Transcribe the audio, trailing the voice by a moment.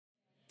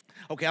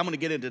Okay, I'm going to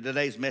get into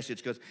today's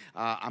message because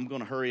I'm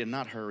going to hurry and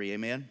not hurry,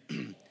 amen?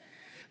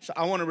 So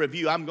I want to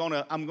review. I'm going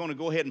to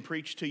go ahead and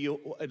preach to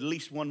you at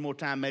least one more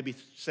time, maybe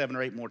 7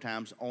 or 8 more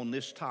times on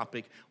this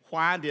topic.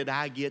 Why did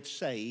I get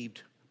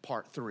saved?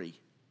 Part 3.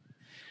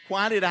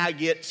 Why did I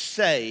get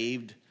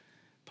saved?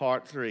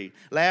 Part 3.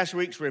 Last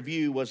week's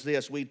review was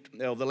this.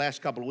 The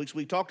last couple of weeks,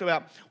 we talked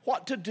about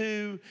what to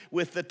do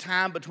with the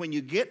time between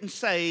you getting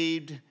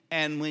saved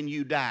and when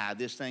you die,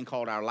 this thing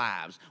called our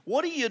lives.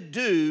 What do you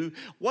do?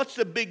 What's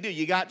the big deal?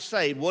 You got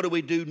saved. What do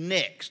we do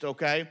next,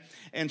 okay?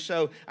 And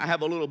so I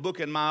have a little book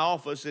in my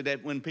office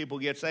that when people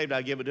get saved,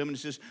 I give it to them, and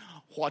it says,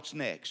 what's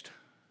next?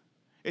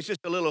 It's just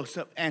a little,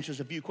 answers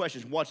a few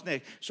questions. What's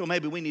next? So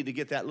maybe we need to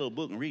get that little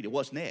book and read it.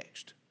 What's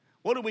next?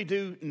 What do we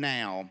do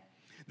now?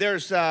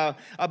 There's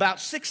about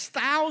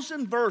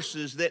 6,000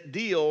 verses that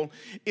deal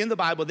in the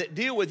Bible that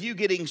deal with you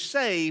getting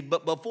saved,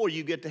 but before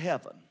you get to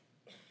heaven.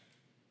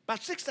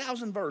 About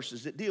 6,000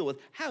 verses that deal with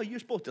how you're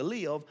supposed to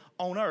live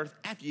on earth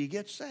after you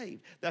get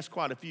saved. That's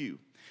quite a few.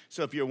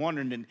 So if you're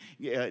wondering,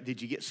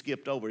 did you get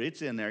skipped over?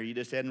 It's in there. You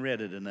just hadn't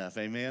read it enough.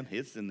 Amen?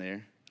 It's in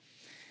there.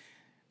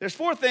 There's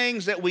 4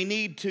 things that we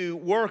need to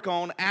work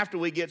on after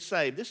we get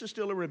saved. This is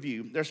still a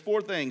review. There's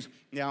 4 things.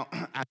 Now,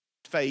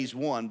 phase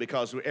 1,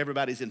 because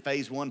everybody's in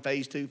phase 1,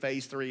 phase 2,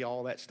 phase 3,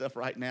 all that stuff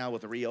right now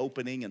with the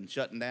reopening and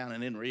shutting down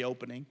and then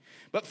reopening.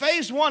 But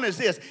phase 1 is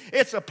this.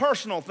 It's a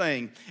personal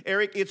thing.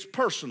 Eric, it's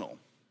personal.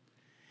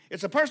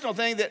 It's a personal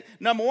thing that,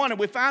 number 1, and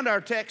we found our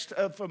text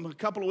from a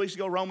couple of weeks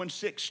ago, Romans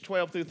 6,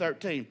 12 through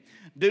 13.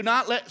 Do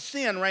not let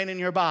sin reign in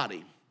your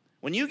body.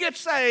 When you get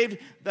saved,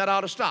 that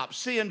ought to stop.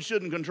 Sin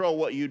shouldn't control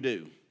what you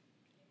do.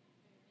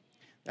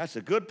 That's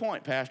a good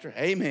point, Pastor.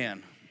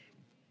 Amen.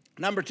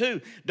 Number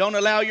 2, don't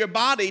allow your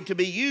body to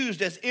be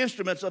used as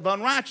instruments of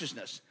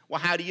unrighteousness. Well,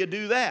 how do you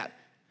do that?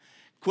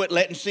 Quit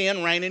letting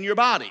sin reign in your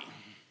body.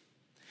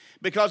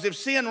 Because if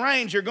sin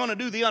reigns, you're going to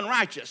do the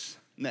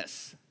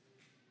unrighteousness.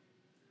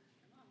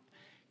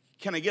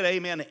 Can I get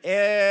amen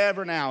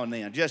every now and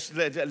then? Just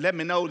let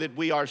me know that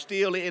we are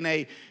still in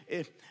a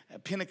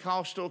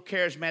Pentecostal,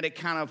 charismatic,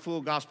 kind of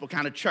full gospel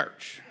kind of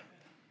church.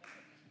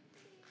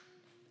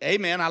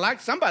 Amen. I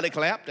like somebody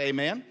clapped.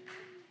 Amen.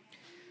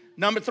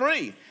 Number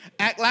 3,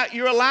 act like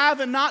you're alive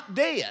and not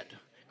dead.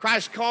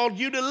 Christ called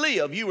you to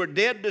live. You were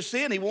dead to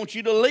sin. He wants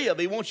you to live.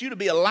 He wants you to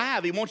be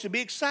alive. He wants you to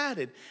be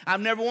excited.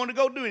 I've never wanted to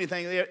go do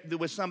anything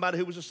with somebody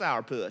who was a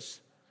sourpuss.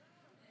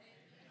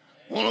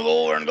 Want to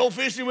go over and go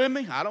fishing with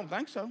me? I don't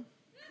think so.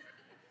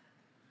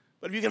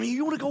 But if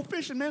you want to go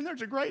fishing, man,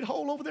 there's a great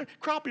hole over there.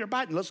 Crappie are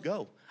biting. Let's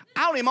go.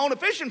 I don't even own a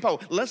fishing pole.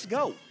 Let's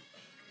go.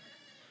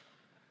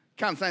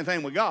 Kind of same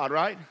thing with God,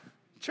 right?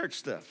 Church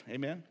stuff.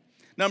 Amen.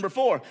 Number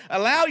 4,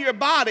 allow your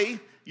body,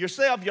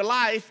 yourself, your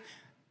life,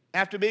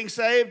 after being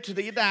saved till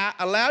you die,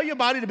 allow your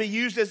body to be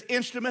used as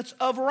instruments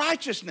of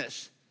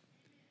righteousness.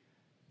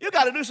 You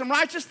got to do some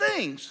righteous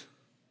things.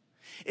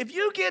 If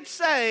you get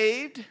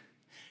saved,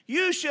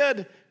 you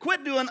should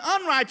quit doing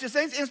unrighteous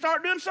things and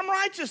start doing some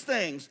righteous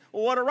things.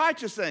 Well, what are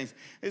righteous things?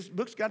 This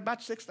book's got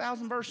about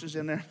 6,000 verses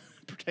in there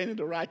pertaining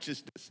to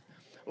righteousness.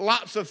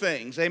 Lots of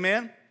things,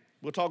 amen?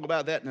 We'll talk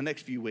about that in the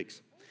next few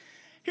weeks.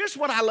 Here's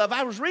what I love.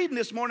 I was reading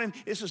this morning.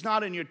 This is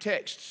not in your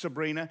text,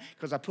 Sabrina,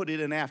 because I put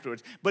it in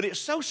afterwards. But it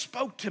so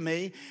spoke to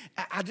me,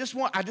 I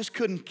just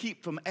couldn't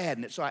keep from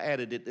adding it, so I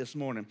added it this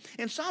morning.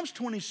 In Psalms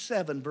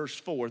 27, verse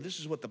 4,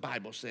 this is what the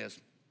Bible says.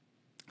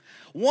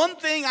 One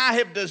thing I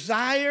have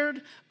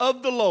desired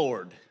of the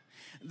Lord.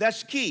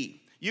 That's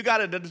key. You got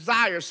to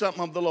desire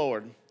something of the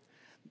Lord.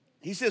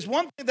 He says,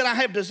 one thing that I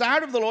have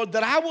desired of the Lord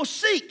that I will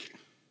seek.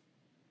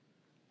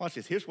 Watch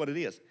this. Here's what it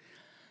is.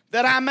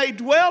 That I may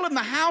dwell in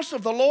the house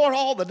of the Lord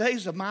all the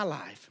days of my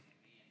life,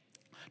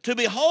 to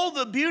behold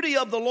the beauty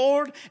of the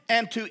Lord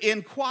and to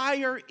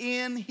inquire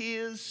in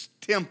his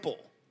temple.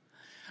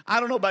 I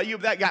don't know about you,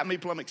 but that got me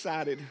plumb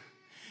excited.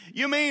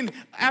 You mean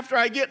after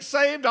I get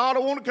saved, I ought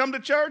to want to come to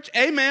church?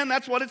 Amen,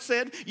 that's what it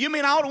said. You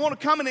mean I ought to want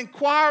to come and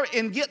inquire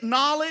and get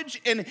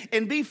knowledge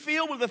and be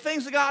filled with the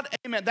things of God?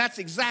 Amen, that's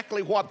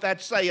exactly what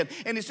that's saying.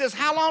 And it says,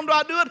 how long do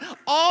I do it?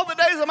 All the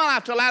days of my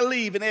life till I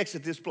leave and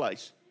exit this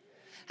place.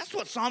 That's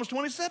what Psalms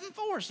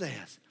 27:4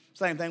 says.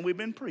 Same thing we've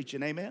been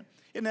preaching, amen?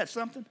 Isn't that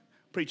something?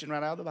 Preaching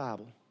right out of the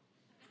Bible.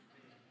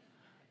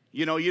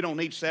 You know, you don't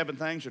need 7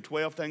 things or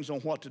 12 things on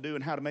what to do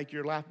and how to make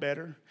your life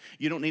better.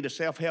 You don't need a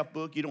self-help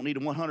book. You don't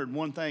need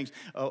 101 things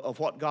of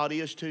what God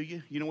is to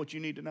you. You know what you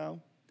need to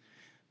know?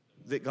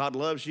 That God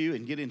loves you,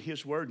 and get in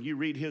his word, and you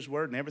read his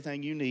word, and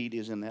everything you need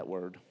is in that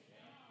word.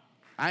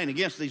 I ain't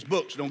against these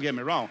books, don't get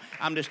me wrong.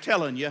 I'm just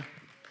telling you,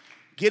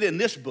 get in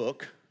this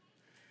book.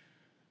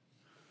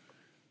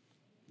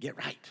 Get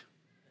right.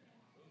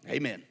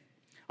 Amen.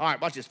 All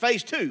right, watch this.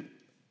 Phase 2.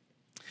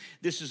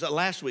 This is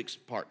last week's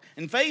part.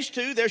 In phase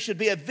 2, there should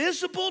be a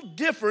visible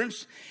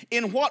difference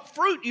in what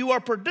fruit you are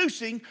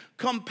producing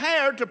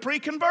compared to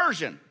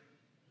pre-conversion.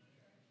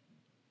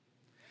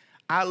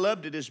 I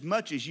loved it as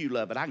much as you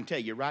love it. I can tell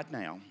you right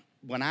now,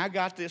 when I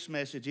got this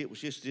message, it was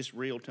just as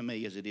real to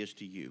me as it is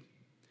to you.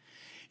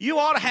 You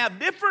ought to have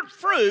different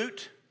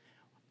fruit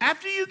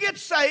after you get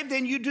saved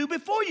than you do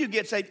before you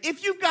get saved.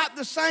 If you've got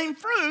the same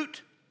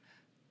fruit,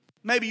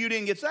 maybe you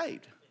didn't get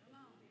saved.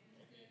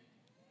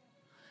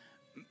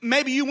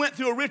 Maybe you went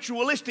through a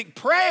ritualistic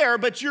prayer,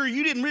 but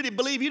you didn't really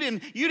believe, you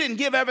didn't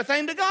give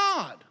everything to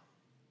God.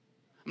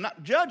 I'm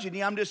not judging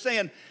you, I'm just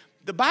saying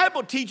the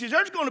Bible teaches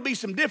there's going to be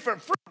some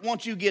different fruit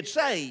once you get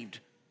saved.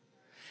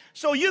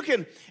 So you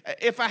can,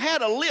 if I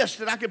had a list,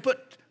 and I could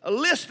put a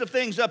list of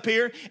things up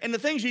here, and the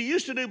things you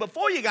used to do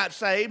before you got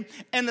saved,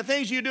 and the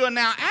things you're doing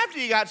now after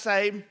you got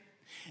saved,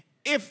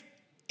 if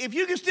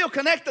you can still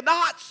connect the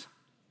dots,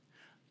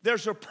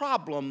 there's a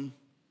problem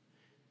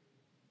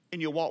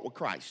in your walk with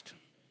Christ.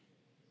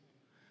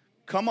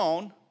 Come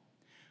on.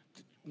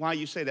 Why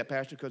you say that,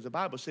 Pastor? Because the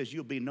Bible says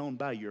you'll be known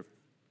by your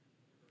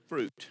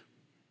fruit.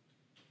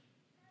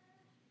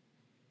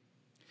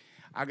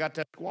 I got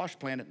that squash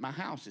plant at my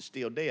house. It's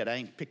still dead. I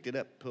ain't picked it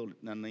up, pulled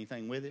it, done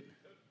anything with it.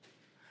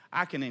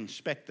 I can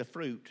inspect the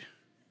fruit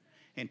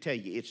and tell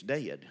you it's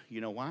dead.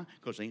 You know why?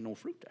 Because there ain't no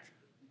fruit there.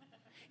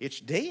 It's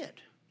dead.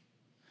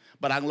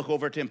 But I can look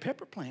over at them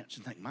pepper plants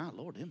and think, my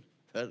Lord,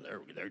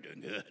 they're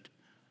doing good.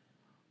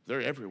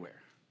 They're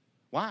everywhere.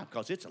 Why?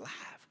 Because it's alive.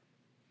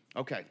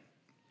 Okay.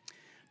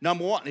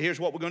 Number one, here's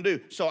what we're going to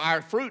do. So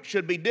our fruit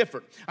should be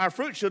different. Our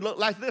fruit should look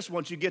like this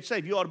once you get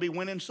saved. You ought to be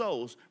winning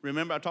souls.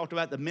 Remember I talked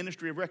about the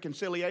ministry of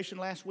reconciliation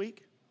last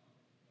week?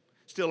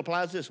 Still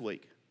applies this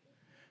week.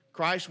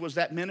 Christ was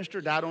that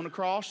minister, died on the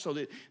cross so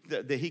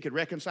that he could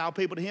reconcile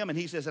people to him. And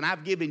he says, and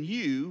I've given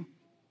you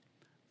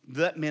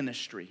that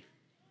ministry.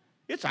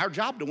 It's our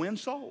job to win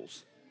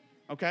souls.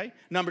 Okay?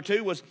 Number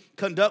two was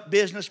conduct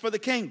business for the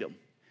kingdom.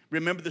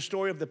 Remember the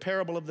story of the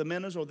parable of the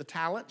minas or the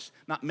talents?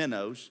 Not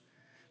minnows.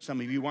 Some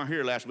of you weren't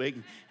here last week,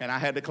 and I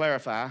had to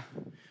clarify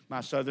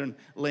my southern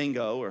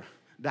lingo or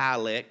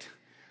dialect.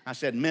 I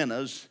said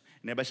minas,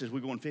 and everybody says, we're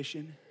going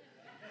fishing?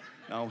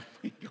 No,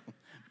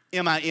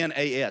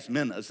 M-I-N-A-S,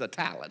 minas, the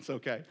talents,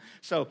 okay?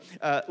 So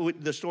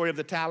the story of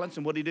the talents,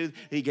 and what did he do?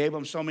 He gave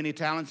them so many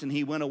talents, and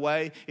he went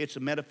away. It's a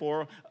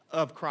metaphor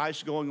of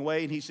Christ going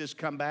away, and he says,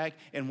 come back.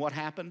 And what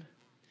happened?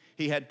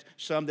 He had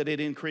some that had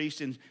increased,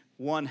 and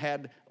one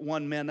had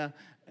one mina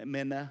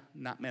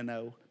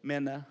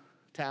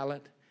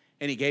talent,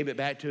 and he gave it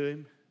back to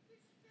him.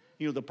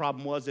 You know, the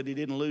problem was that he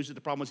didn't lose it.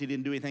 The problem was he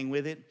didn't do anything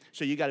with it.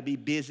 So you got to be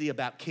busy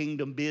about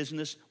kingdom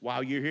business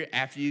while you're here.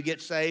 After you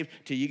get saved,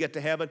 till you get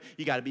to heaven,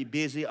 you got to be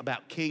busy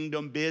about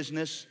kingdom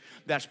business.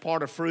 That's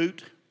part of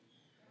fruit.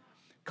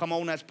 Come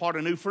on, that's part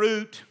of new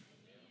fruit.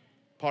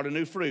 Part of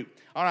new fruit.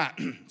 All right,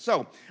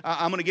 so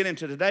I'm going to get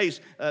into today's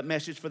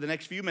message for the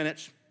next few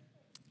minutes.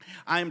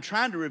 I am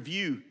trying to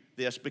review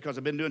this because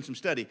I've been doing some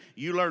study.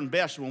 You learn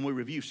best when we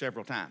review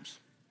several times.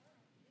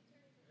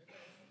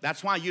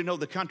 That's why you know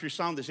the country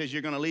song that says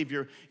you're going to leave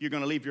your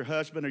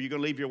husband or you're going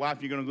to leave your wife,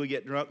 you're going to go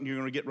get drunk and you're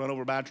going to get run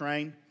over by a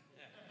train.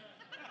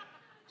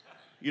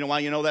 You know why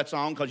you know that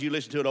song? Because you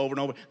listen to it over and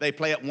over. They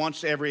play it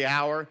once every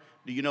hour.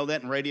 Do you know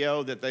that in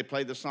radio that they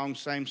play the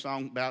same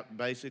song about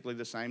basically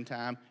the same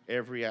time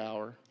every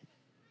hour?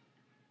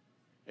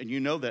 And you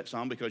know that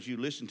song because you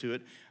listen to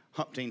it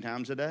 15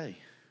 times a day.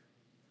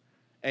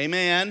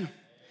 Amen.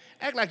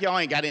 Act like y'all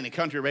ain't got any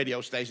country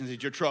radio stations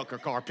that your truck or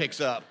car picks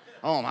up.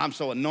 Oh, I'm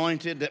so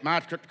anointed that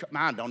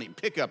mine don't even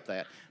pick up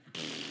that.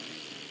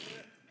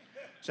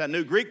 It's that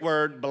new Greek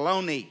word,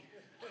 baloney.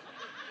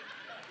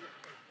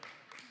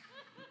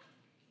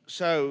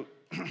 So,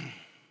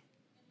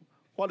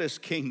 what is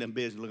kingdom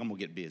business? Look, I'm going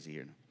to get busy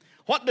here.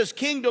 What does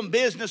kingdom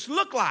business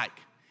look like?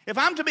 If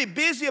I'm to be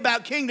busy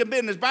about kingdom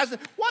business,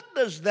 what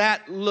does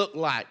that look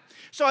like?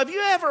 So, have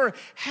you ever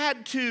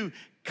had to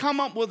come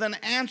up with an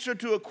answer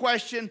to a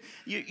question?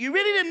 You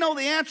really didn't know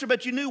the answer,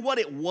 but you knew what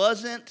it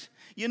wasn't.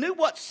 You knew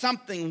what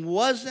something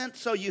wasn't,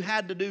 so you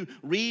had to do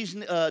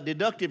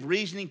deductive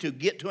reasoning to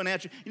get to an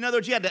answer. In other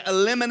words, you had to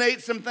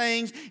eliminate some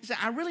things. You say,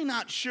 I'm really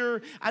not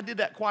sure. I did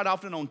that quite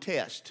often on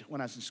tests when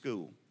I was in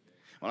school.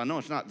 Well, I know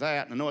it's not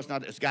that, and I know it's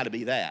not. It's got to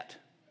be that.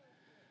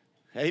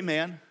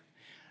 Amen.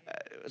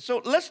 So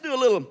let's do a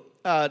little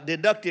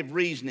deductive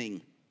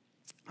reasoning,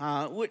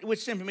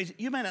 which simply means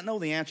you may not know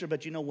the answer,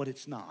 but you know what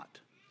it's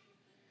not.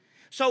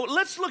 So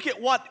let's look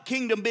at what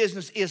kingdom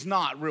business is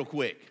not real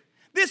quick.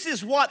 This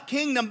is what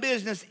kingdom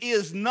business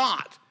is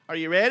not. Are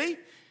you ready?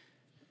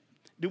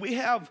 Do we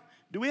have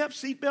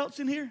seat belts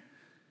in here?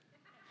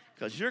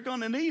 Because you're going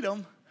to need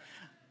them.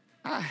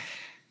 I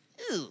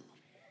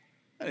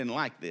didn't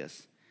like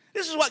this.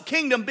 This is what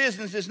kingdom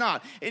business is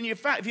not. And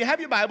if you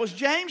have your Bibles,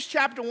 James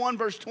chapter 1,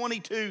 verse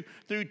 22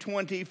 through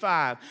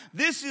 25.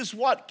 This is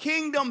what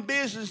kingdom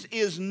business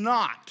is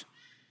not.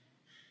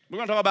 We're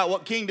going to talk about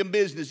what kingdom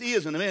business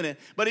is in a minute.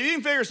 But if you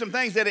can figure some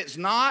things that it's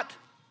not,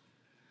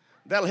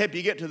 that'll help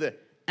you get to the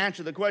answer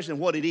to the question of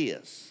what it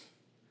is.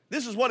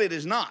 This is what it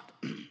is not.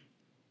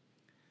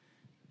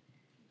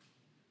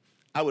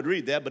 I would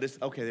read that, but it's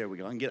okay. There we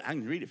go. I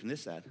can read it from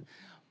this side.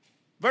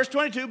 Verse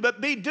 22.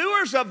 But be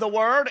doers of the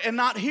word and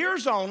not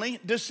hearers only,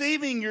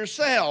 deceiving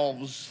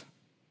yourselves.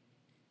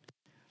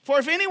 For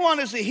if anyone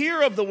is a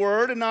hearer of the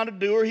word and not a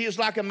doer, he is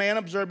like a man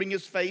observing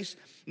his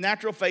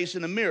natural face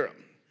in a mirror.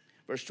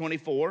 Verse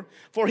 24,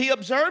 for he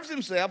observes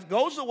himself,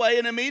 goes away,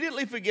 and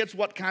immediately forgets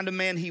what kind of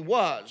man he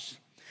was.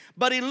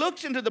 But he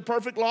looks into the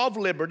perfect law of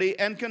liberty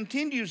and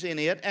continues in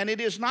it, and it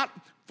is not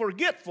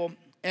forgetful,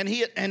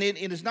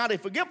 it is not a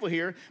forgetful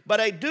here, but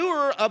a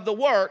doer of the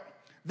work.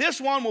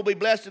 This one will be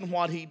blessed in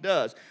what he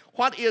does.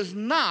 What is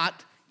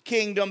not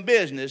kingdom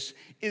business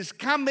is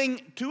coming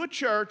to a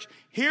church,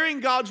 hearing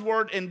God's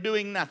word, and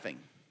doing nothing.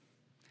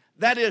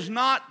 That is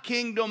not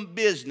kingdom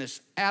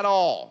business at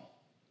all.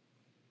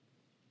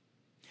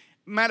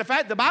 Matter of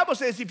fact, the Bible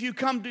says if you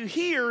come to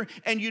hear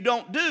and you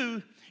don't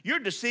do, you're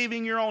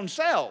deceiving your own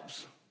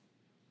selves.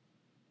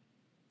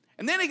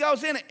 And then he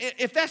goes in,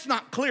 if that's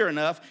not clear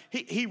enough,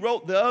 he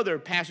wrote the other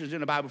passage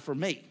in the Bible for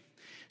me.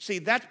 See,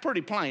 that's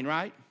pretty plain,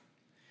 right?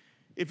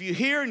 If you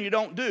hear and you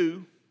don't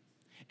do,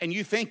 and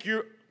you think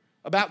you're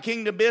about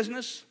kingdom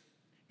business,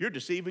 you're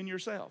deceiving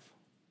yourself.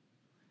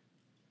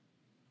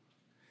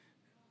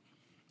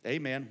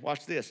 Amen.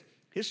 Watch this.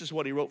 This is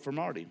what he wrote for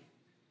Marty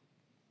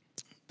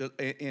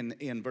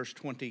in verse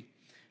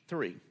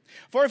 23.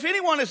 For if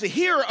anyone is a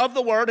hearer of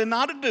the word and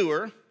not a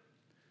doer,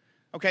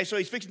 okay, so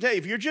he's fixing to tell you,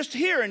 if you're just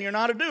here and you're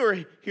not a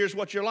doer, here's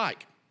what you're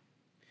like.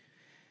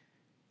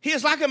 He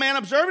is like a man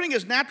observing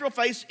his natural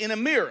face in a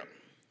mirror.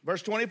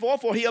 Verse 24,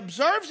 for he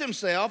observes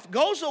himself,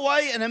 goes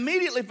away, and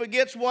immediately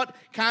forgets what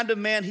kind of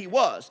man he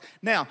was.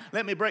 Now,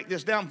 let me break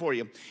this down for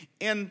you.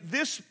 In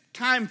this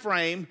time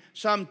frame,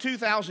 some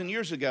 2,000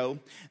 years ago,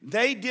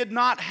 they did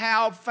not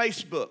have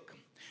Facebook.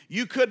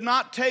 You could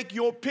not take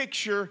your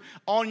picture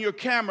on your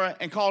camera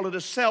and call it a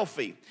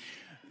selfie.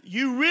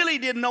 You really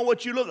didn't know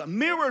what you looked like.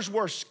 Mirrors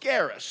were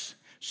scarce.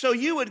 So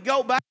you would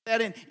go back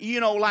that and,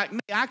 like me,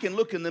 I can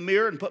look in the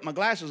mirror and put my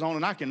glasses on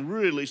and I can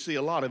really see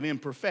a lot of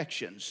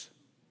imperfections.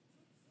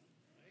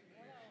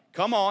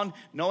 Come on,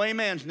 no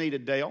amens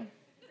needed, Dale.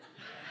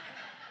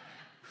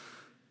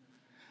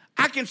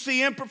 I can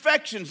see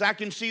imperfections. I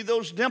can see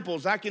those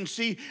dimples. I can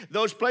see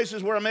those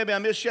places where maybe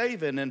I'm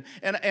misshaven.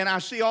 And I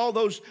see all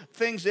those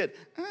things that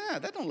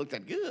don't look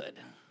that good.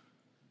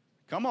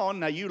 Come on,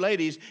 now you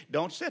ladies,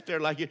 don't sit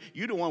there like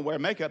you don't want to wear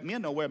makeup.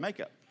 Men don't wear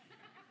makeup.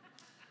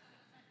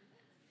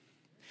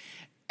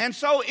 And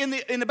so in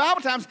the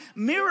Bible times,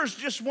 mirrors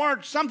just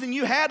weren't something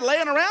you had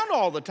laying around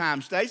all the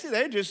time, Stacy.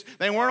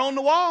 They weren't on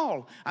the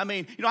wall. I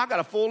mean, I got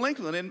a full length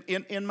one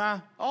in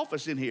my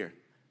office in here.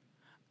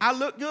 I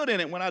look good in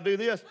it when I do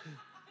this.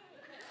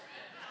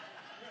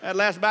 That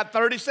lasts about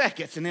 30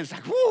 seconds, and then it's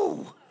like,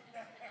 whoo.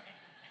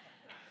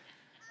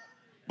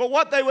 But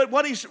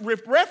what he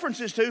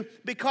references to,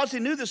 because he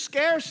knew the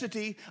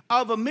scarcity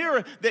of a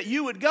mirror, that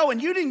you would go,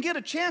 and you didn't get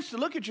a chance to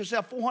look at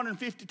yourself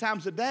 450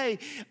 times a day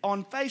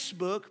on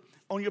Facebook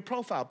on your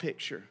profile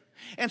picture.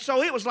 And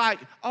so it was like,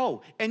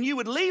 and you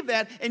would leave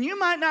that, and you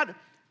might not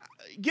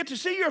get to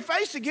see your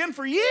face again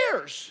for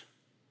years.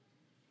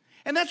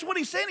 And that's what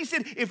he's saying. He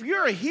said, if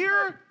you're a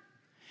hearer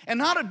and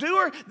not a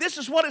doer, this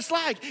is what it's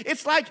like.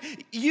 It's like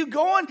you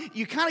going,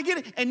 you kind of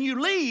get it, and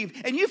you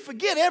leave, and you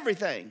forget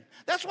everything.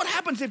 That's what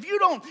happens if you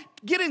don't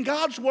get in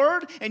God's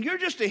word, and you're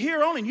just a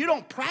hearer only, and you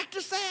don't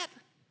practice that.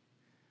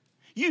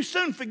 You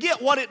soon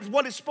forget what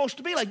it's supposed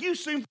to be like. You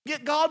soon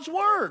forget God's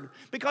word,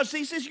 because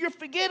he says you're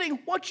forgetting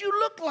what you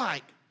look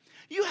like.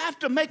 You have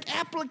to make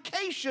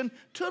application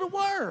to the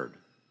word.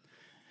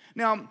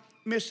 Now,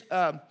 Miss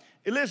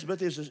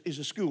Elizabeth is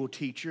a school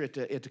teacher at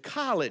the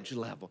college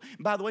level.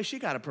 And by the way, she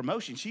got a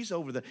promotion. She's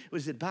over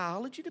was it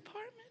biology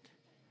department?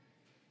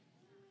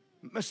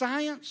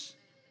 Science?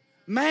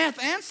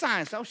 Math and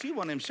science. Oh, she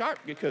one of them sharp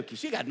cookies.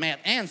 She got math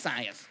and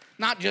science.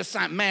 Not just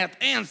science, math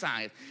and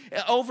science.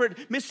 Over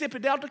at Mississippi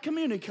Delta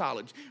Community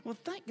College. Well,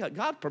 thank God.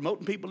 God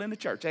promoting people in the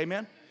church.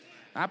 Amen.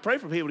 I pray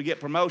for people to get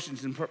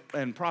promotions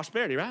and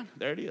prosperity, right?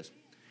 There it is.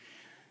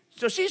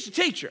 So she's a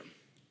teacher.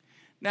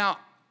 Now,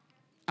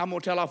 I'm going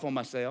to tell off on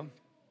myself.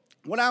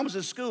 When I was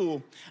in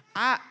school,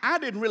 I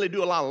didn't really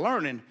do a lot of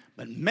learning,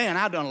 but man,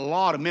 I done a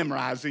lot of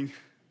memorizing.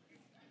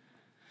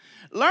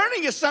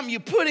 Learning is something you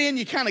put in,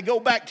 you kind of go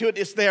back to it,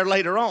 it's there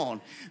later on.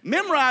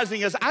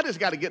 Memorizing is, I just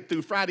got to get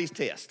through Friday's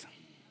test.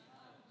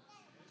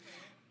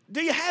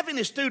 Do you have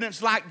any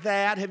students like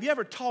that? Have you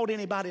ever taught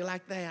anybody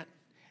like that?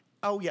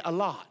 Oh, yeah, a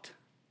lot.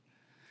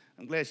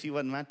 I'm glad she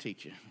wasn't my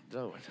teacher.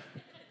 Lord.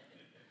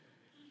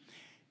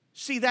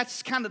 See,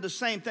 that's kind of the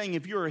same thing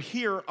if you're a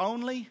hearer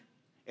only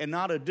and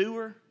not a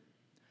doer.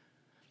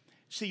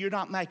 See, you're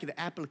not making an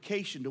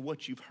application to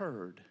what you've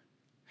heard.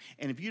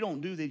 And if you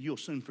don't do that, you'll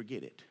soon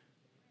forget it.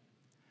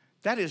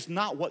 That is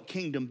not what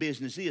kingdom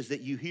business is,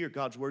 that you hear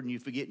God's word and you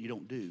forget and you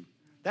don't do.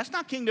 That's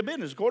not kingdom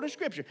business according to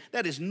Scripture.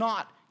 That is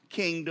not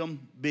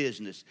kingdom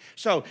business.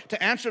 So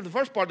to answer the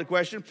first part of the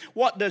question,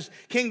 what does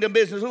kingdom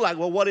business look like?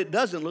 Well, what it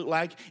doesn't look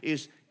like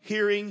is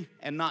hearing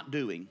and not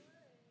doing.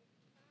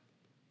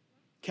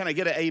 Can I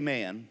get an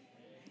amen?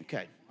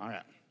 Okay, all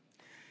right.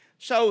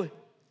 So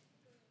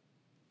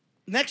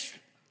next,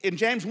 in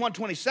James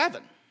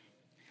 1:27,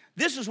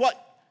 this is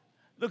what,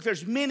 look,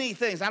 there's many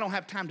things. I don't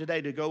have time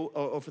today to go,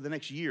 or for the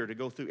next year, to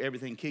go through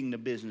everything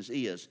kingdom business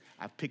is.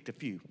 I've picked a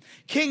few.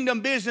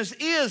 Kingdom business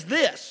is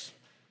this.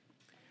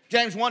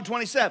 James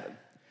 1:27.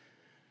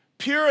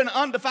 Pure and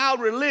undefiled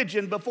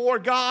religion before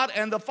God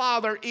and the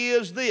Father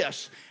is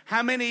this.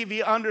 How many of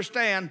you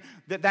understand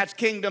that that's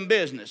kingdom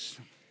business?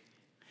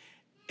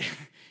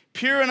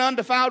 Pure and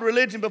undefiled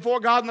religion before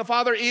God and the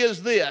Father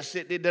is this.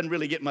 It doesn't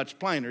really get much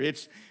plainer.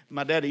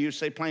 My daddy used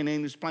to say plain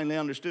English, plainly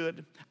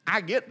understood.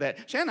 I get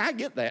that. Shannon, I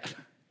get that.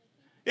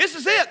 This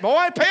is it,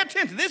 boy. Pay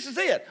attention. This is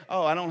it.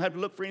 Oh, I don't have to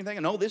look for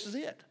anything. No, this is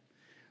it.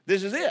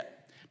 This is it.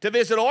 To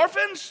visit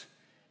orphans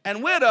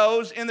and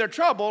widows in their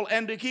trouble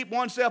and to keep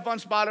oneself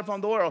unspotted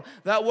from the world.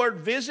 That word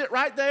visit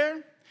right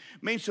there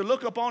means to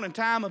look upon in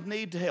time of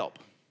need to help.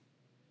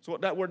 That's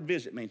what that word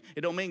visit means. It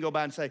don't mean go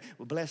by and say,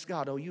 well, bless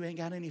God. Oh, you ain't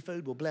got any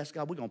food? Well, bless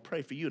God. We're going to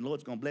pray for you, and the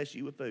Lord's going to bless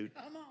you with food.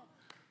 Come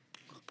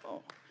on.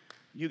 Oh,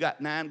 you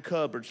got 9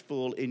 cupboards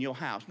full in your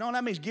house. No,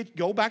 that means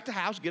go back to the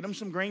house, get them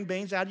some green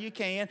beans out of your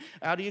can,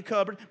 out of your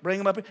cupboard, bring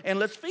them up, and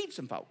let's feed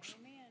some folks.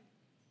 Amen.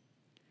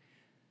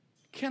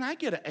 Can I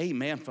get an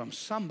amen from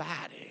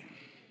somebody?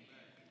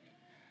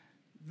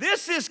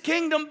 This is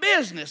kingdom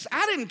business.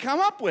 I didn't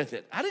come up with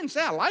it. I didn't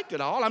say I liked it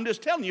all. I'm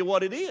just telling you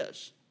what it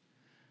is.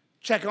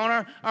 Check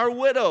on our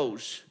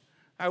widows.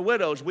 Our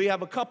widows. We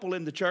have a couple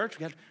in the church.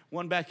 We got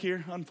one back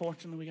here.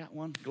 Unfortunately, we got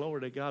one.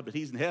 Glory to God, but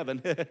he's in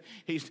heaven.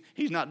 he's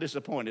not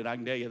disappointed, I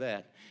can tell you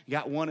that.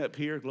 Got one up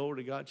here.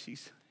 Glory to God.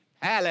 She's,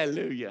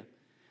 hallelujah.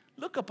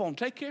 Look up on,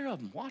 take care of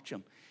them. Watch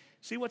them.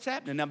 See what's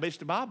happening. Now,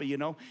 Mr. Bobby, you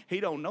know, he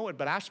don't know it,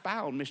 but I spy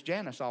on Miss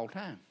Janice all the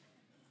time.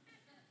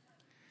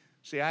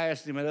 See, I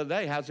asked him the other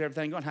day, how's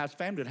everything going? How's the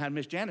family doing? How's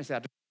Miss Janice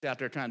out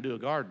there trying to do a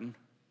garden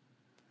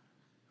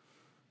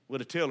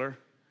with a tiller,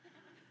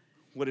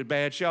 with a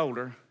bad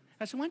shoulder?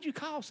 I said, why don't you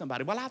call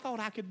somebody? Well, I thought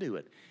I could do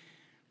it.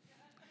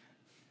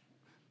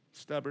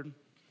 Stubborn.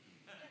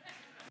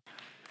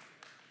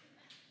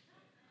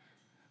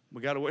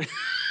 We got to wait.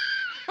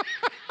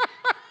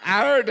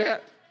 I heard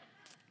that.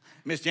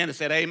 Miss Janice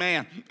said,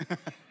 amen.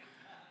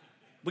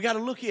 We got to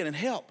look in and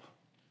help.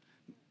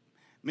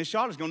 Miss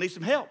Charlotte's going to need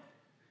some help.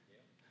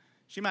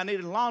 She might need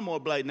a lawnmower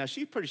blade. Now,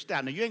 she's pretty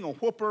stout. Now, you ain't going to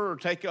whoop her or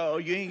take her.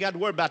 You ain't got to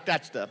worry about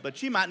that stuff. But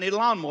she might need a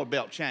lawnmower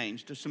belt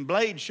changed, some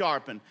blades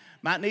sharpened.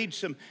 Might need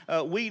some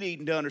weed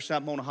eating done or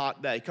something on a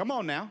hot day. Come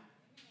on now.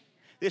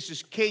 This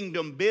is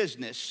kingdom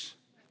business.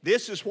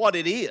 This is what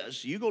it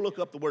is. You go look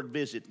up the word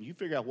visit and you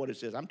figure out what it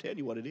says. I'm telling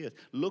you what it is.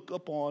 Look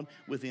up on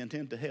with the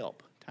intent to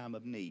help, time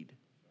of need.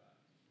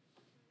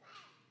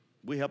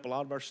 We help a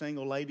lot of our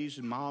single ladies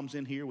and moms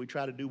in here. We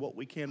try to do what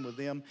we can with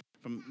them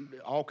from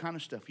all kind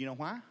of stuff. You know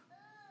why?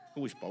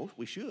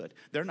 We should.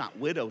 They're not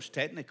widows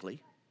technically.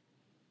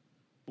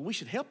 But we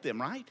should help them,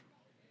 right?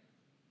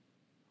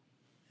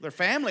 They're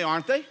family,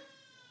 aren't they?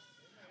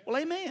 Well,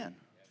 amen.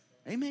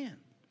 Amen.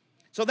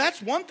 So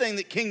that's one thing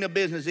that kingdom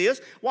business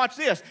is. Watch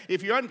this.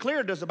 If you're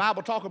unclear, does the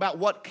Bible talk about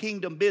what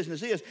kingdom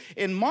business is?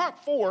 In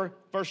Mark 4,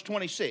 verse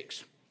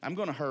 26. I'm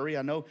going to hurry.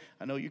 I know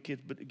you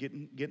kids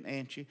getting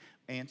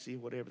antsy,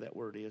 whatever that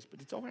word is, but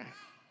it's all right.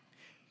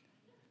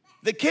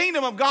 The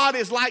kingdom of God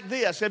is like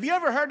this. Have you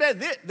ever heard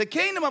that? The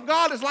kingdom of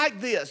God is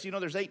like this. You know,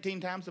 there's 18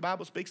 times the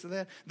Bible speaks of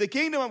that. The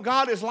kingdom of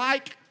God is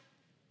like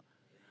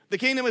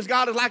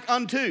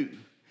unto.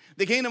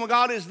 The kingdom of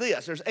God is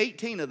this. There's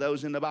 18 of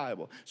those in the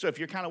Bible. So if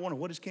you're kind of wondering,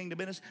 what is kingdom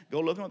business?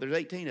 Go look at them. There's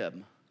 18 of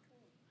them.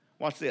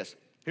 Watch this.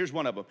 Here's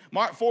one of them.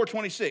 Mark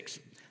 4:26.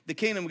 The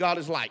kingdom of God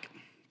is like.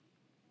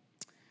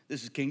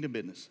 This is kingdom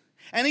business.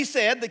 And he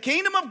said, the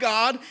kingdom of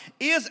God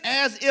is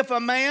as if a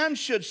man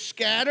should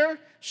scatter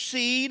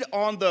seed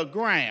on the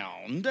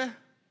ground.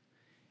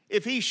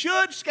 If he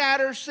should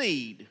scatter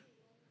seed.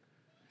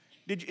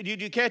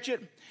 Did you catch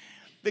it?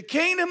 The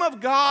kingdom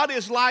of God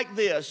is like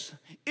this.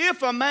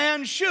 If a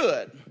man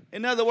should,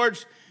 in other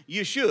words,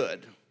 you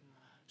should,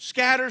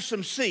 scatter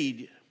some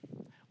seed.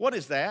 What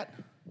is that?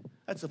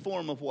 That's a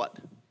form of what?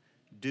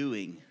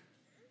 Doing.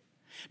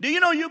 Do you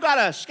know you got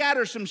to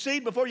scatter some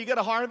seed before you get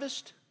a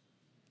harvest?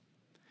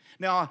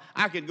 Now,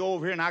 I could go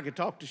over here and I could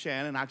talk to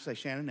Shannon. I could say,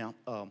 Shannon,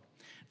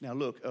 now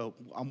look,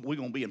 we're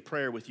going to be in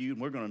prayer with you,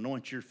 and we're going to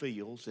anoint your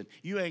fields. And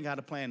you ain't got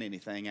to plant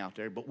anything out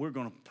there, but we're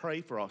going to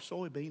pray for our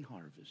soybean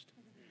harvest.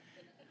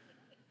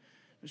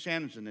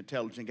 Shannon's an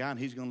intelligent guy, and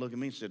he's going to look at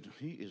me and said,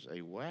 he is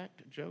a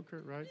whacked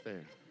joker right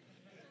there.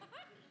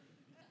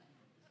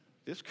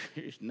 This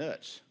is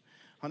nuts.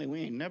 Honey,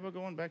 we ain't never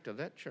going back to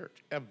that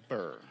church,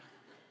 ever.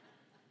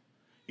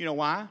 You know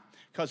why?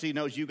 Because he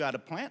knows you got to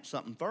plant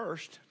something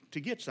first to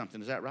get something.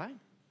 Is that right?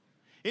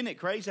 Isn't it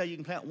crazy how you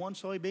can plant one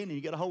soybean and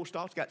you get a whole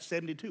stalk? It's got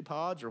 72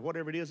 pods or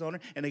whatever it is on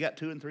it, and they got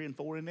 2 and 3 and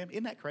 4 in them.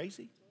 Isn't that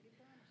crazy?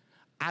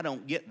 I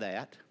don't get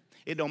that.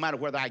 It don't matter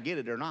whether I get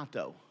it or not,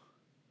 though.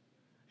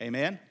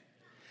 Amen?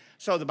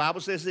 So the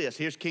Bible says this.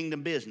 Here's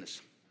kingdom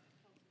business.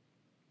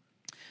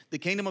 The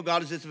kingdom of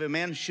God is as if a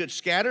man should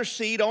scatter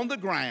seed on the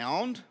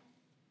ground,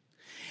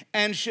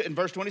 and in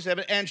verse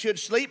 27, and should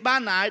sleep by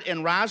night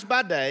and rise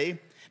by day.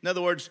 In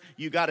other words,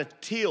 you got to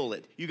till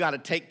it. You got to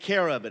take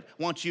care of it.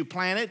 Once you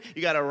plant it,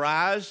 you got to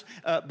rise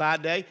by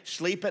day,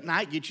 sleep at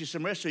night, get you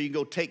some rest so you can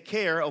go take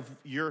care of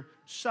your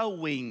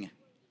sowing.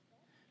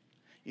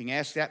 You can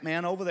ask that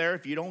man over there,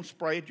 if you don't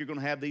spray it, you're going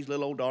to have these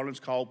little old darlings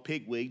called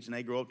pigweeds, and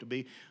they grow up to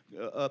be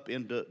up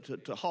into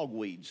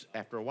hogweeds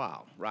after a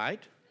while,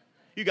 right?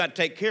 You got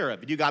to take care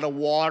of it. You got to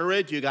water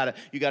it. You got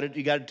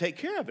to take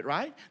care of it,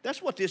 right?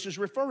 That's what this is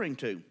referring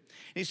to.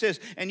 He says,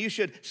 and you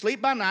should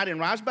sleep by night and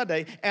rise by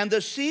day, and the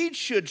seed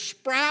should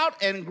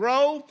sprout and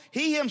grow.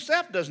 He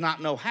himself does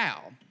not know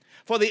how.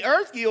 For the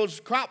earth yields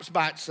crops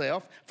by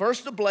itself,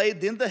 first the blade,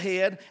 then the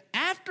head,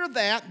 after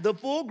that the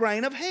full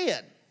grain of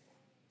head.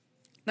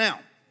 Now,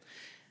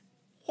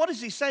 what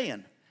is he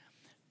saying?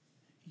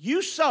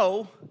 You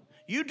sow,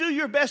 you do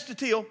your best to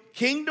till,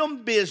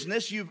 kingdom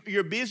business,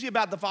 you're busy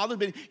about the Father's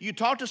business. You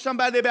talk to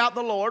somebody about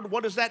the Lord,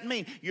 what does that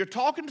mean? You're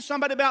talking to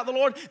somebody about the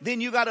Lord,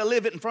 then you got to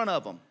live it in front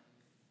of them.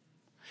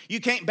 You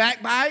can't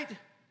backbite.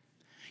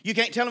 You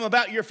can't tell them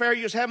about your affair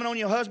you was having on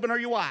your husband or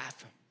your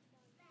wife.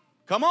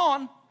 Come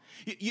on.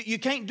 You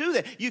can't do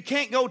that. You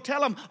can't go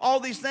tell them all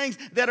these things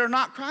that are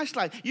not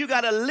Christ-like. You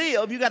got to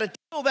live. You got to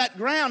till that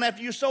ground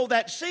after you sow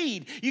that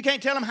seed. You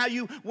can't tell them how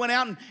you went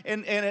out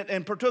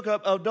and partook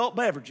of adult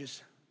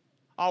beverages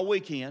all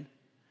weekend,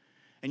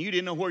 and you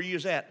didn't know where you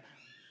was at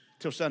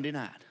till Sunday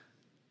night.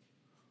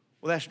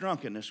 Well, that's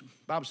drunkenness. The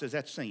Bible says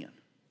that's sin.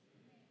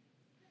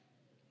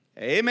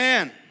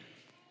 Amen.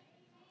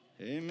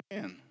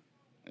 Amen.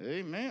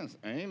 Amen.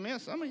 Amen.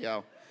 Some of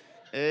y'all.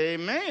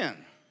 Amen.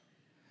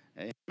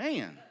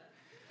 Amen.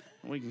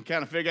 We can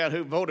kind of figure out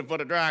who voted for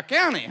the dry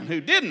county and who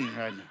didn't.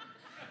 Right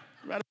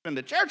up in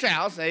the church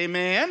house.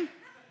 Amen.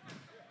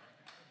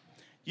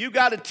 You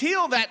got to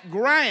till that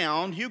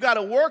ground. You got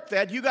to work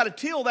that. You got to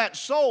till that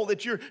soul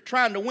that you're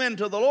trying to win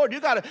to the Lord. You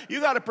got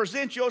to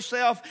present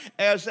yourself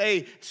as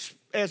a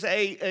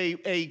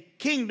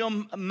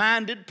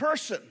kingdom-minded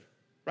person,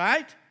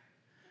 right?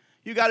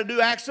 You got to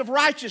do acts of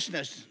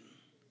righteousness.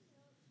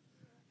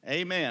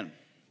 Amen.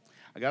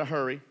 I got to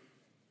hurry.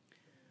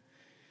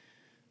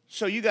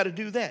 So you got to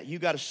do that. You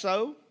got to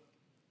sow.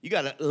 You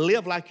got to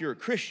live like you're a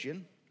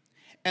Christian.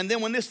 And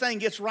then when this thing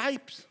gets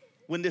ripe,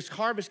 when this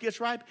harvest gets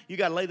ripe, you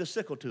got to lay the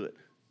sickle to it.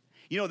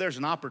 You know, there's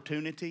an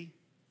opportunity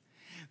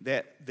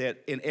that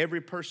in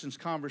every person's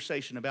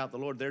conversation about the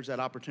Lord, there's that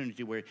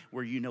opportunity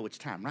where you know it's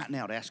time right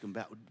now to ask them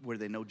about whether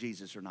they know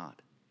Jesus or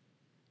not.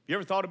 You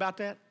ever thought about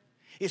that?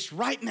 It's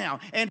right now.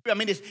 And I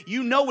mean, it's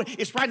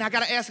right now. I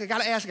got to ask. I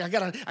got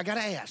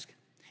to ask.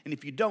 And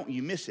if you don't,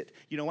 you miss it.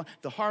 You know what?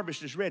 The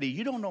harvest is ready.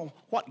 You don't know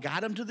what got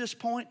them to this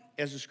point,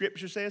 as the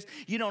scripture says.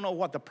 You don't know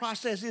what the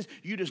process is.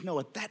 You just know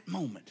at that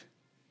moment,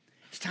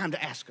 it's time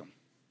to ask them.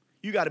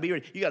 You got to be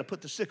ready. You got to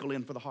put the sickle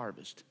in for the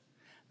harvest.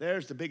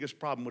 There's the biggest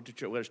problem with the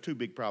church. Well, there's two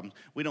big problems.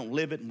 We don't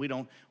live it, and we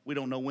don't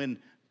know when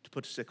to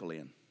put the sickle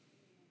in.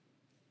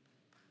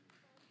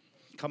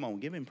 Come on,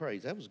 give him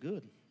praise. That was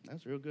good. That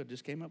was real good.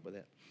 Just came up with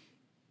that.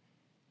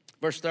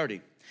 Verse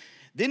 30.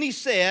 Then he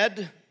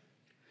said,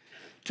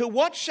 to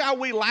what shall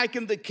we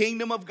liken the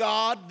kingdom of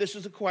God? This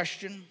is a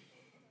question.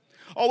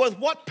 Or with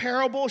what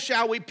parable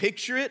shall we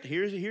picture it?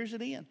 Here's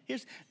it in.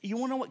 You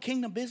want to know what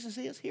kingdom business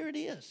is? Here it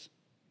is.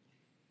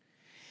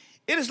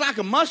 It is like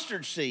a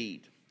mustard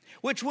seed,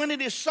 which when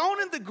it is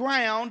sown in the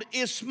ground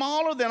is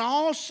smaller than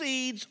all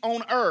seeds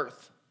on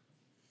earth.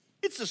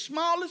 It's the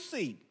smallest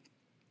seed.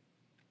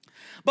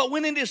 But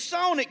when it is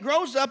sown, it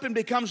grows up and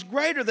becomes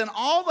greater than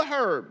all the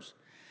herbs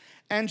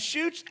and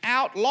shoots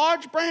out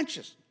large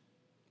branches,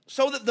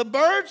 so that the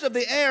birds of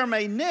the air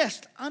may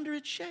nest under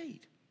its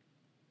shade.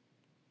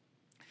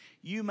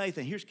 You may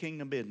think, here's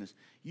kingdom business.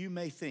 You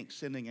may think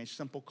sending a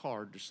simple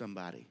card to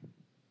somebody,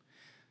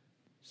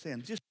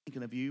 saying, just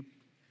thinking of you,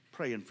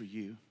 praying for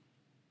you,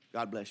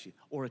 God bless you,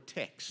 or a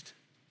text.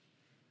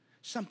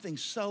 Something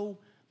so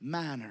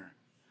minor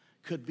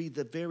could be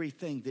the very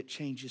thing that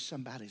changes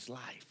somebody's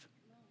life.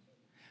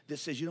 That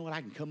says, you know what,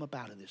 I can come up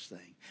out of this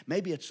thing.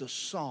 Maybe it's a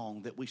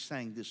song that we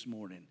sang this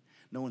morning,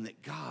 knowing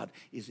that God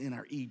is in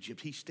our Egypt.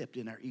 He stepped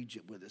in our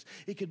Egypt with us.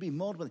 It could be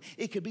multiple.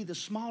 It could be the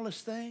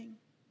smallest thing.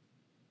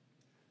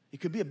 It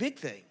could be a big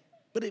thing,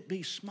 but it'd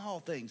be small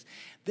things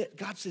that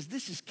God says,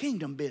 this is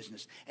kingdom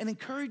business. An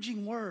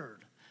encouraging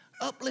word,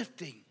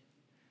 uplifting,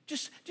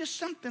 just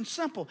something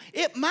simple.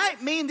 It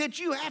might mean that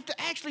you have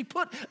to actually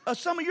put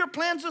some of your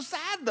plans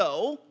aside,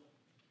 though,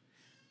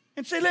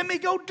 and say, let me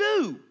go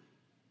do.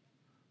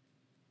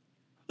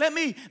 Let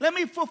me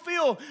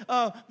fulfill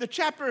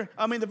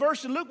the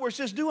verse in Luke where it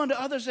says, do unto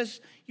others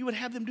as you would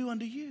have them do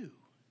unto you.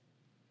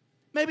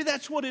 Maybe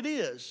that's what it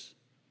is.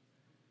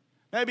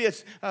 Maybe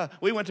it's,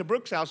 we went to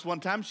Brooke's house one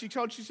time. She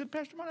said,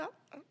 Pastor Marty,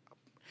 I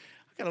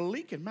got a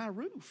leak in my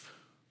roof.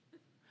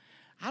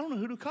 I don't know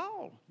who to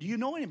call. Do you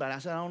know anybody? I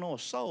said, I don't know a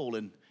soul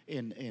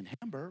in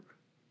Hamburg.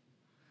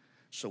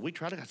 So we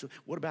tried to, I said,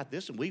 what about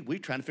this? And we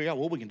trying to figure out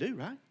what we can do,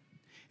 right?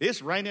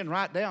 It's raining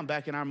right down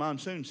back in our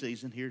monsoon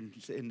season here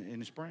in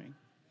the spring.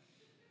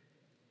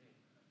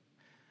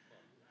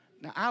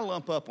 Now, I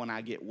lump up when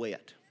I get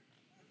wet.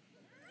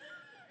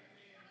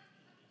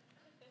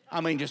 I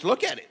mean, just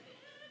look at it.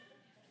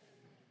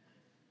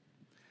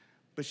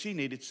 But she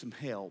needed some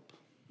help.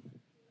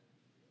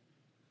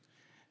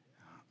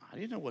 I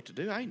didn't know what to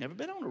do. I ain't never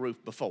been on a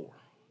roof before.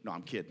 No,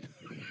 I'm kidding.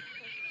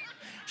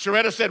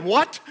 Sharetta said,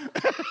 what?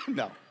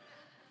 No.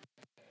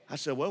 I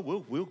said, well,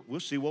 we'll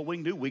see what we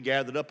can do. We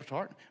gathered up a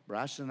tartan.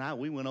 Bryce and I,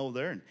 we went over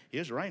there, and it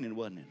was raining,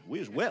 wasn't it? We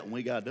was wet when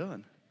we got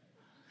done.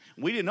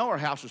 We didn't know our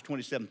house was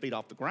 27 feet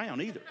off the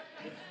ground either.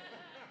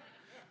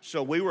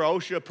 So we were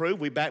OSHA approved.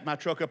 We backed my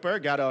truck up there,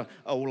 got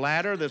a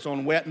ladder that's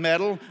on wet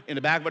metal in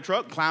the back of a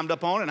truck, climbed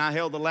up on it, and I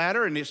held the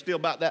ladder, and it's still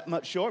about that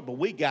much short, but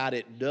we got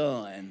it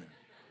done.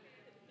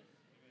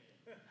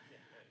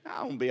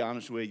 I'm going to be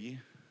honest with you.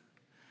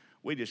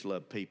 We just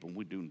love people, and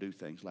we do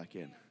things like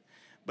that.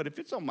 But if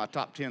it's on my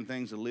top 10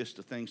 things, a list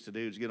of things to do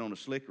is get on a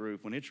slick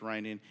roof when it's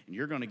raining and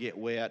you're going to get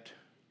wet,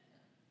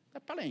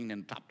 that probably ain't in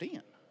the top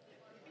 10.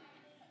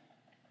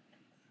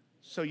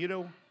 So,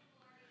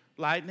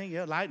 lightning,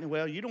 lightning.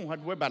 Well, you don't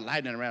have to worry about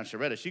lightning around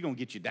Sharetta. She's going to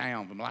get you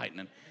down from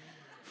lightning.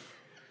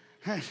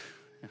 I'll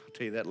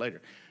tell you that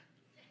later.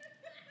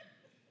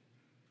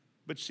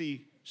 But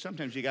see,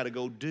 sometimes you got to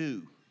go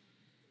do.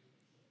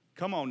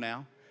 Come on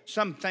now.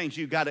 Sometimes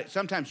you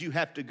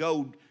have to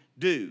go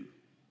do.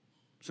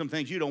 Some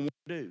things you don't want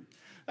to do.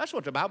 That's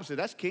what the Bible says.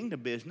 That's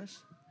kingdom business.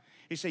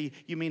 You say,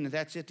 you mean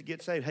that's it to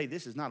get saved? Hey,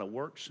 this is not a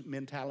works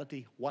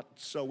mentality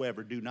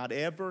whatsoever. Do not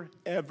ever,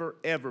 ever,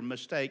 ever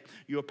mistake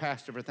your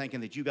pastor for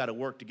thinking that you got to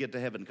work to get to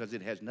heaven, because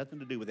it has nothing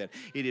to do with that.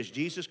 It is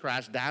Jesus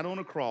Christ died on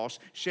a cross,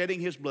 shedding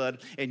his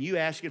blood, and you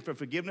asking for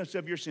forgiveness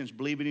of your sins,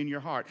 believing in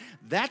your heart.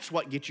 That's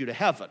what gets you to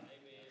heaven.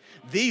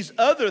 These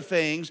other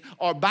things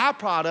are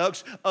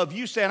byproducts of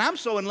you saying, I'm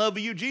so in love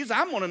with you, Jesus,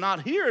 I'm going to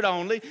not hear it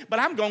only, but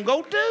I'm going to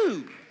go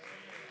do.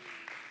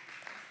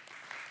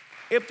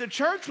 If the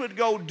church would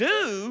go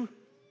do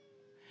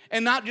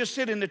and not just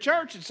sit in the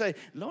church and say,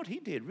 Lord, he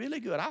did really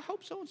good. I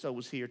hope so-and-so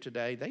was here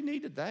today. They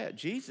needed that.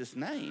 Jesus'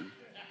 name.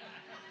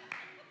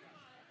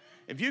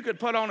 If you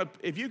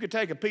could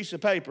take a piece of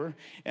paper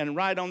and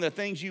write on the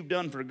things you've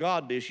done for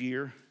God this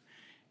year,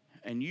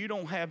 and you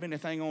don't have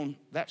anything on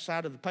that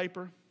side of the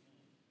paper,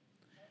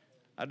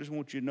 I just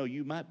want you to know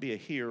you might be a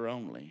hearer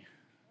only.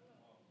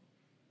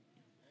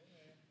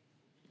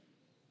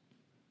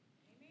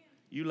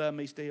 You love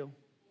me still?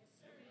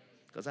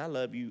 Because I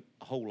love you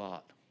a whole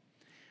lot.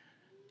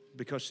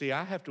 Because, see,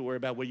 I have to worry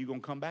about whether you're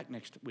going to come back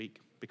next week,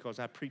 because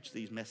I preach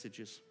these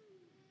messages.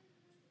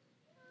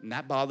 And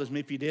that bothers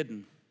me if you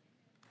didn't.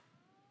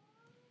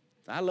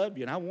 I love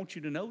you, and I want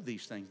you to know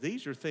these things.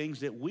 These are things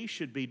that we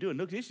should be doing.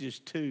 Look, this is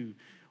just 2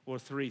 or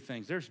 3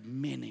 things. There's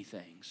many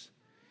things.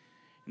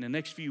 In the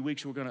next few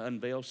weeks, we're going to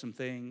unveil some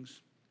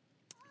things.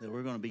 That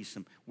we're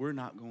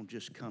not going to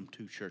just come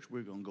to church.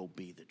 We're going to go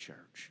be the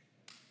church.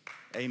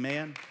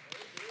 Amen?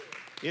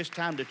 It's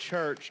time to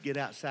church, get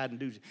outside and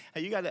do.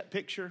 Hey, you got that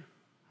picture?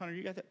 Hunter,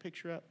 you got that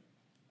picture up?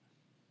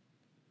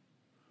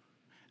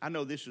 I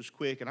know this is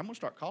quick, and I'm going to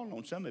start calling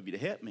on some of you to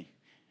help me,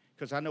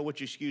 because I know what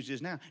your excuse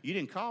is now. You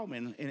didn't call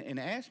me and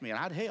ask me, and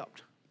I'd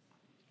helped.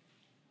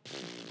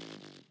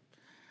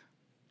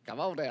 Come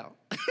on now.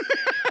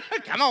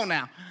 Come on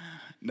now.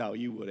 No,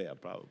 you would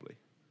have probably.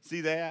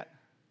 See that?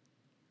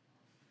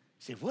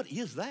 You say, what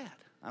is that?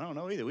 I don't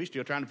know either. We're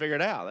still trying to figure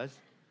it out. That's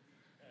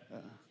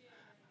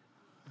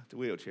the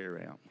wheelchair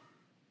ramp.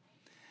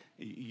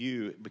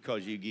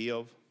 Because you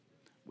give,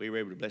 we were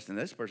able to bless them.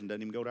 This person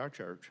doesn't even go to our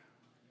church.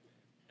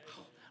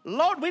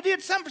 Lord, we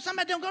did something for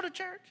somebody that don't go to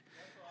church.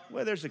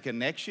 Well, there's a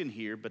connection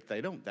here, but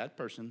that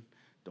person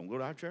don't go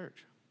to our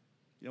church.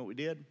 You know what we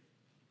did?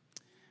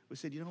 We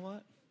said, you know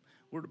what?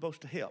 We're supposed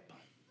to help.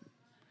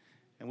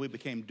 And we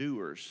became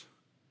doers.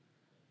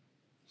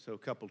 So a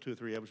couple, 2 or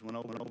 3 of us went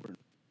over and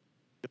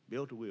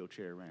built a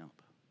wheelchair ramp.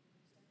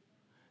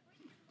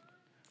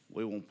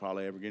 We won't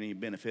probably ever get any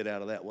benefit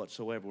out of that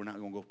whatsoever. We're not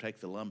going to go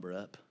take the lumber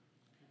up.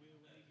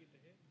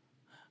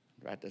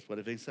 Right, that's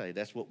what they say.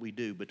 That's what we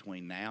do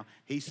between now.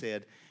 I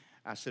said,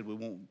 we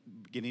won't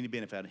get any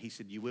benefit out of it. He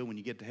said, you will when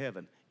you get to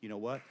heaven. You know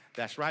what?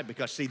 That's right,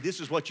 because, see, this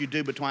is what you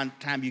do between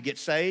the time you get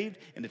saved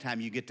and the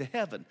time you get to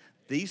heaven.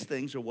 These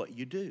things are what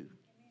you do.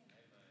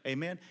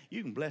 Amen?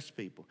 You can bless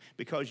people.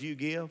 Because you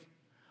give,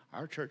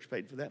 our church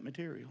paid for that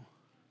material.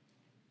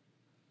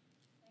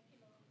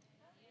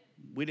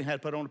 We didn't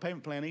have to put on a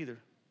payment plan either.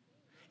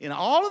 In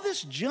all of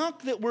this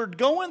junk that we're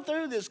going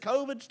through, this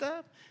COVID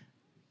stuff,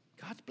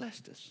 God's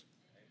blessed us.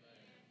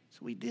 So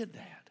we did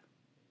that.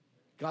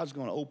 God's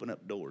going to open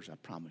up doors, I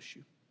promise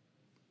you.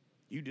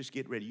 You just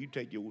get ready.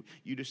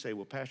 You just say,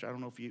 well, Pastor, I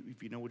don't know if you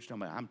know what you're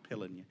talking about. I'm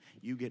telling you.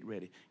 You get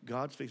ready.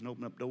 God's fixing to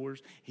open up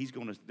doors. There's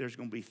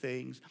going to be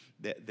things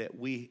that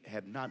we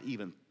have not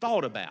even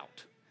thought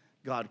about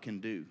God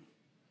can do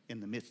in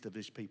the midst of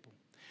his people.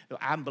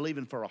 I'm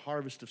believing for a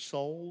harvest of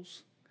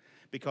souls,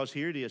 because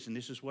here it is, and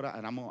this is what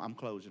I'm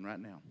closing right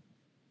now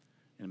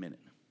in a minute.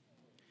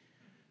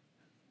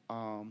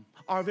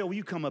 Arville, will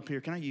you come up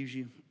here? Can I use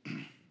you?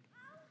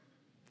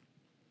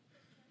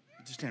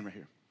 Just stand right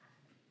here.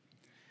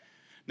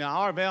 Now,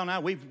 Arvell and I,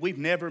 we've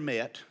never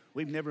met.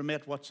 We've never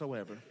met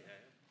whatsoever.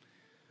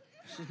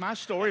 This is my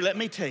story. Let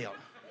me tell.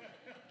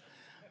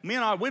 Me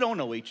and we don't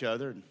know each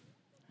other.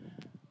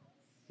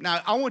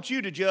 Now, I want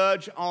you to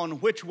judge on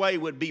which way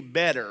would be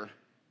better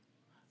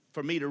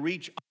for me to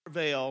reach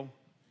Arvell.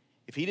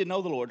 If he didn't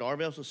know the Lord,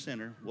 Arvell's a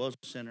sinner, was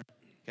a sinner.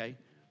 Okay?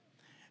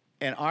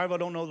 And Arvo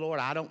don't know the Lord.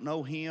 I don't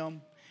know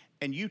him.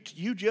 And you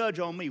judge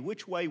on me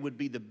which way would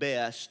be the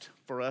best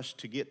for us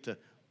to get to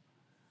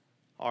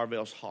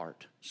Arvel's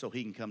heart so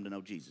he can come to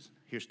know Jesus.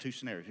 Here's two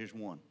scenarios. Here's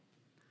one.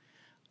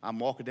 I'm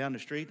walking down the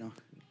street. And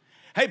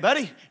hey,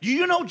 buddy, do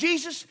you know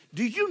Jesus?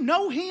 Do you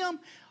know him?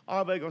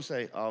 Arvel going to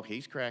say, oh,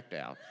 he's cracked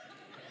out.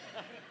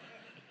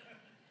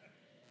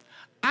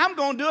 I'm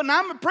going to do it, and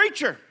I'm a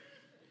preacher.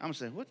 I'm going to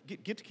say, what?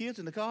 Get the kids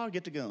in the car,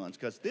 get the guns,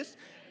 because this.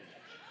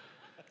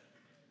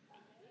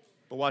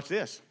 But watch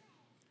this.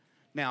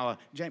 Now,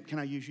 James, can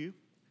I use you?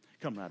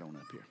 Come right on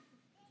up here.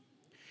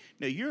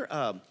 Now,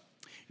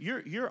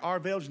 you're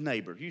Arvel's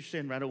neighbor. You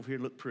stand right over here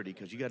and look pretty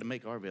because you got to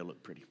make Arvel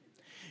look pretty.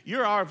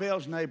 You're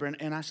Arvel's neighbor,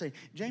 and I say,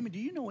 Jamie, do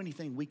you know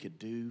anything we could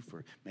do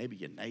for maybe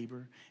your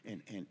neighbor?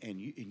 And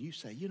you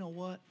say, you know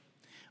what?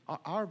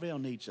 Arvel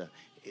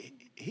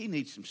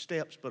needs some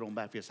steps put on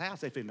back of his house.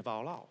 They're finna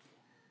fall off.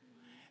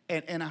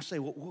 And I say,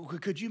 well,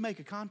 could you make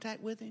a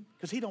contact with him?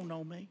 Because he don't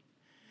know me.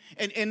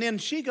 And then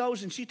she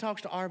goes and she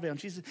talks to Arvel, and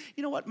she says,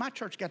 you know what? My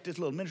church got this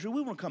little ministry.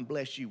 We want to come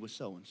bless you with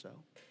so-and-so.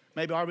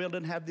 Maybe Arvel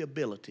doesn't have the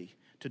ability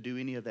to do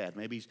any of that.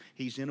 Maybe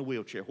he's in a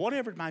wheelchair.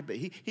 Whatever it might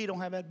be, he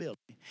don't have that ability.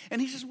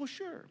 And he says, well,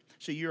 sure.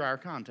 So you're our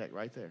contact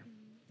right there.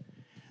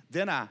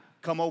 Then I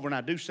come over and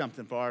I do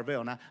something for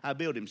Arvel, and I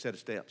build him a set of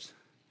steps.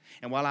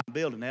 And while I'm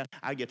building that,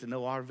 I get to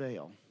know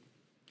Arvel.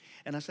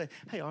 And I say,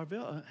 hey,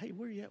 Arvel, hey,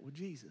 where are you at with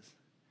Jesus?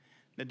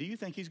 Now, do you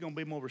think he's going to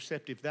be more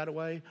receptive that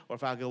way, or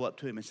if I go up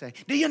to him and say,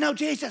 do you know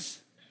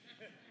Jesus?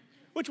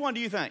 Which one do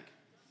you think?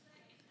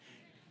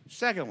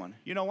 Second one.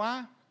 You know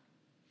why?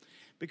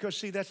 Because,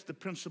 see, that's the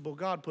principle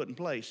God put in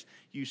place.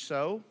 You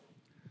sow.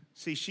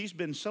 See, she's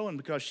been sowing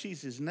because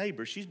she's his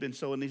neighbor. She's been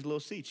sowing these little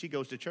seeds. She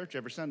goes to church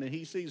every Sunday, and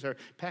he sees her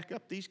pack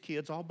up these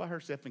kids all by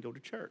herself and go to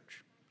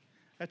church.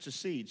 That's a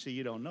seed. See,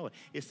 you don't know it.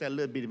 It's that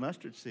little bitty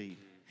mustard seed.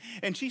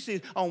 And she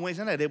sees on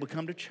Wednesday night they would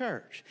come to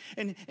church.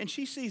 And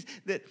she sees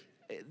that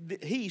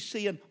he's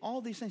seeing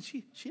all these things.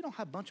 She don't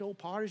have a bunch of old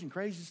parties and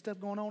crazy stuff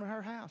going on in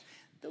her house.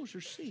 Those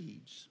are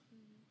seeds.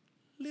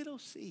 Little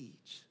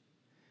seeds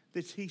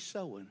that he's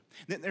sowing.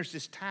 Then there's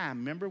this time,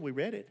 remember we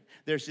read it?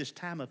 There's this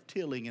time of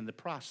tilling in the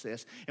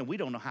process, and we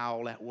don't know how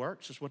all that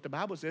works. That's what the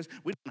Bible says.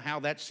 We don't know how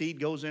that seed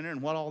goes in there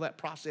and what all that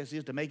process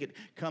is to make it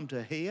come to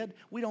a head.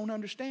 We don't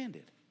understand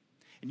it.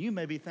 And you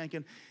may be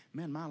thinking,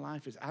 man, my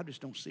life is, I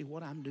just don't see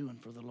what I'm doing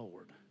for the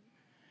Lord.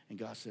 And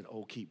God said,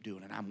 oh, keep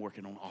doing it. I'm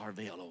working on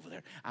Arvel over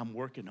there. I'm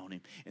working on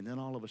him. And then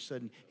all of a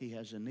sudden, he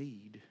has a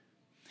need.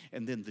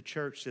 And then the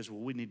church says,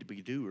 well, we need to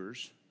be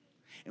doers.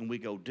 And we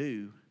go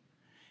do.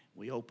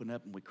 We open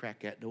up and we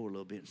crack that door a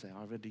little bit and say,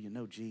 Arvel, do you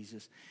know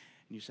Jesus?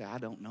 And you say, I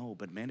don't know.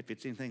 But, man, if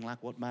it's anything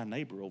like what my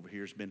neighbor over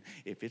here has been,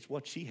 if it's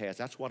what she has,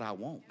 that's what I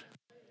want.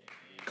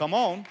 Come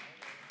on.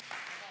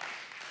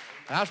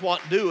 That's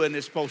what doing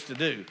is supposed to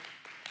do.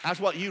 That's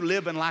what you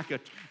living like a,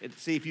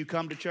 see, if you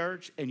come to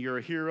church and you're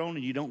a hero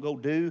and you don't go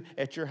do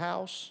at your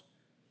house,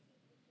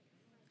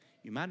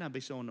 you might not be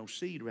sowing no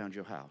seed around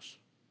your house.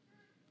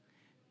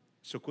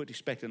 So quit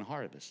expecting a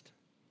harvest.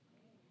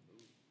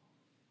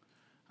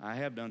 I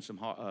have done some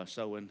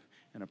sowing,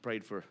 and I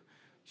prayed for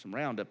some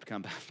Roundup to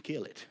come by and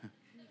kill it.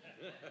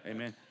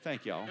 Amen.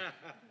 Thank y'all.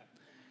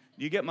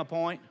 Do you get my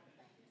point?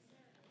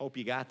 Hope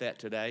you got that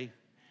today.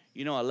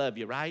 You know I love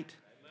you, right?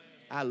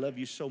 I love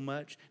you so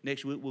much.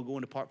 Next week, we'll go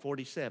into part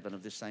 47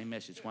 of this same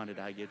message. Why did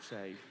I get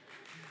saved?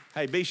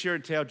 Hey, be sure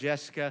to tell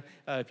Jessica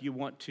if you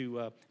want to,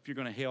 if you're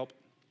going to help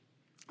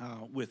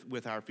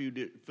with our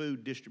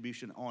food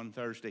distribution on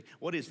Thursday.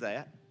 What is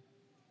that?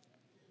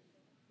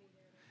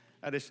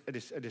 I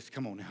just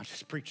come on now,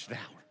 just preach the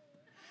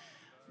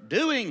hour.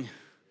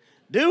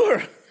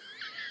 Doer.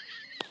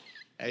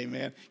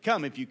 Amen.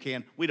 Come if you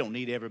can. We don't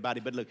need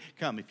everybody, but look,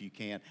 come if you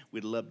can.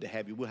 We'd love to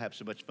have you. We'll have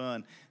so much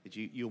fun that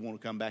you'll want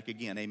to come back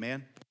again.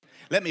 Amen.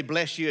 Let me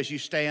bless you as you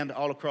stand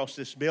all across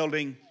this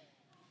building.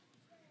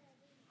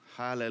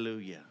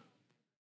 Hallelujah.